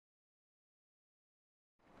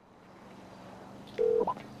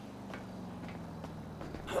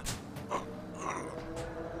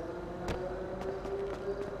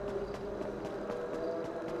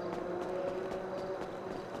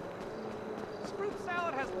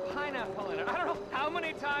salad has pineapple in it. I don't know how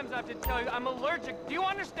many times I have to tell you I'm allergic. Do you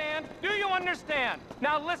understand? Do you understand?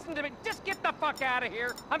 Now listen to me. Just get the fuck out of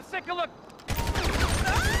here. I'm sick of look.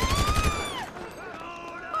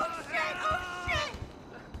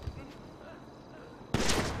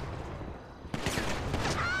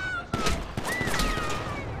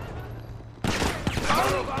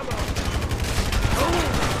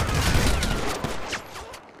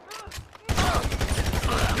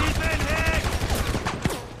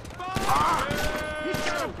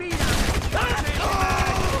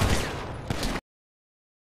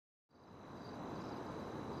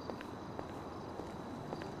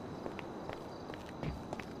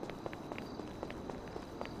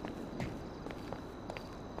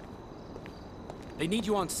 They need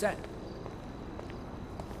you on set.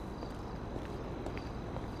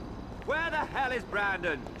 Where the hell is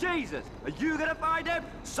Brandon? Jesus! Are you gonna find him?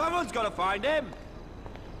 Someone's gotta find him!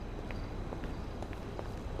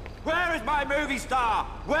 Where is my movie star?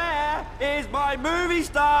 Where is my movie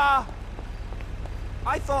star?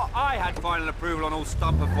 I thought I had final approval on all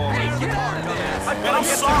stunt performers. I'm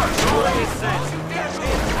sorry!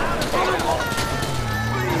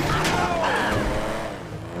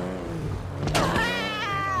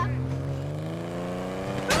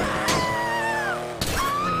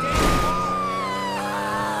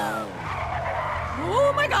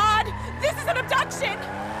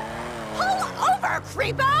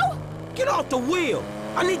 Creepo! Get off the wheel!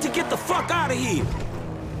 I need to get the fuck out of here!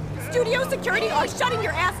 Studio security are shutting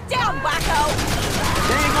your ass down, wacko!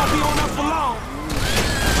 They ain't gonna be on us for long.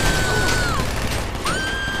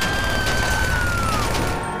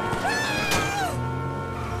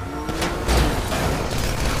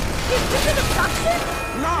 Is this an abduction?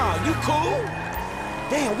 Nah, you cool?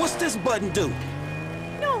 Damn, what's this button do?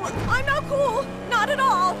 No, I'm not cool. Not at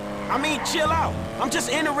all. I mean, chill out. I'm just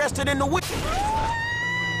interested in the wheel.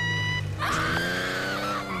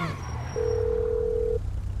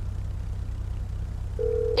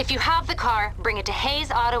 If you have the car, bring it to Hayes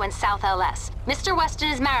Auto in South LS. Mr.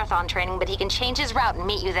 Weston is marathon training, but he can change his route and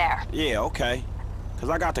meet you there. Yeah, okay. Because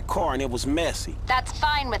I got the car and it was messy. That's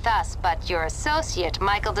fine with us, but your associate,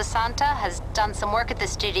 Michael DeSanta, has done some work at the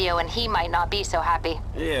studio and he might not be so happy.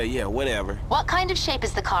 Yeah, whatever. What kind of shape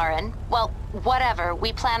is the car in? Well, whatever.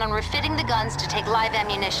 We plan on refitting the guns to take live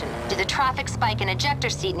ammunition. Do the traffic spike and ejector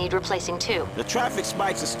seat need replacing too? The traffic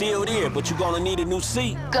spikes are still there, but you're gonna need a new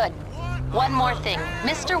seat. Good. One more thing.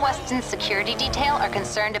 Mr. Weston's security detail are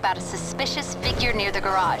concerned about a suspicious figure near the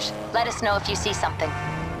garage. Let us know if you see something.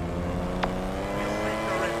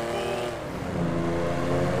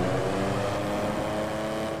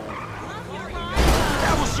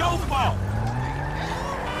 That was your fault!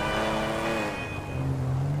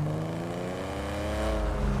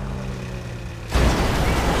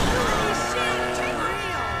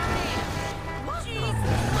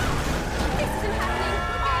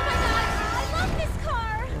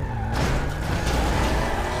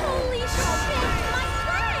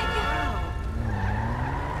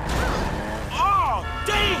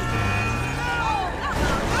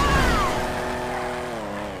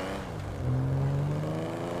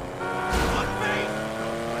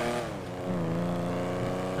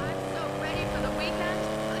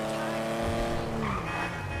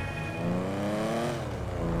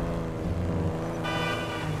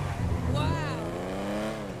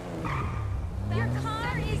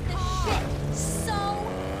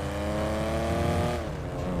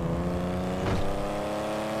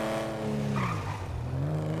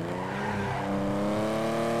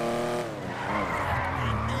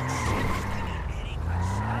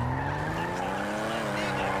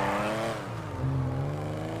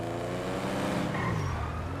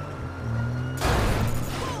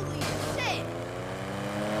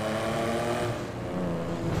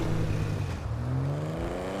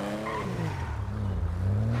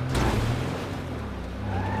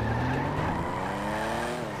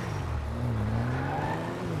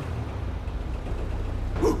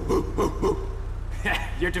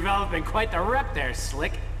 You're developing quite the rep there,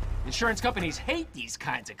 Slick. Insurance companies hate these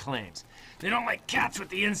kinds of claims. They don't like cats with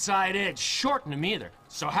the inside edge, shorting them either.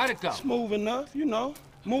 So how'd it go? Smooth enough, you know.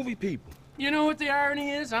 Movie people. You know what the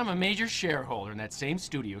irony is? I'm a major shareholder in that same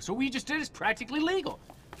studio, so what we just did is practically legal.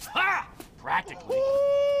 Ha! Practically.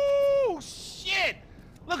 Ooh, shit!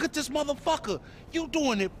 Look at this motherfucker. You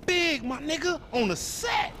doing it big, my nigga, on the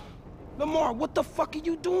set. Lamar, what the fuck are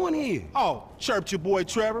you doing here? Oh, chirped your boy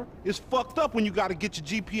Trevor. It's fucked up when you gotta get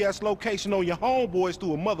your GPS location on your homeboys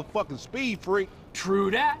through a motherfucking speed freak.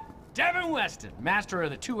 True that. Devin Weston, master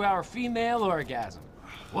of the 2-hour female orgasm.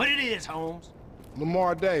 What it is, Holmes?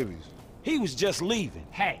 Lamar Davies. He was just leaving.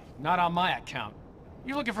 Hey, not on my account.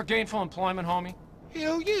 You looking for gainful employment, homie?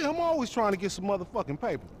 Hell yeah, I'm always trying to get some motherfucking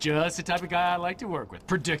paper. Just the type of guy I like to work with.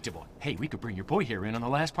 Predictable. Hey, we could bring your boy here in on the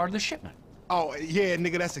last part of the shipment. Oh, yeah,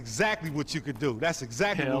 nigga, that's exactly what you could do. That's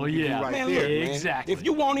exactly Hell what you yeah. do right Man, there, look, man. Exactly. If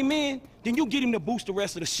you want him in, then you get him to boost the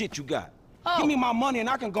rest of the shit you got. Give me my money and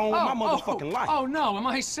I can go on with my motherfucking life. Oh, no, am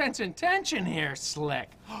I sensing tension here, Slick?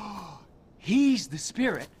 He's the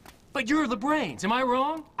spirit, but you're the brains. Am I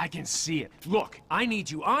wrong? I can see it. Look, I need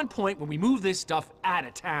you on point when we move this stuff out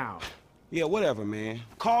of town. Yeah, whatever, man.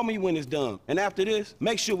 Call me when it's done. And after this,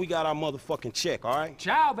 make sure we got our motherfucking check, all right?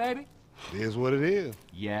 Ciao, baby. It is what it is.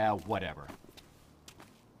 Yeah, whatever.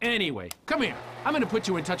 Anyway, come here. I'm gonna put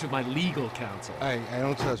you in touch with my legal counsel. Hey,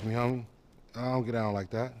 don't touch me, homie. I don't get down like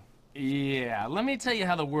that. Yeah, let me tell you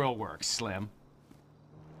how the world works, Slim.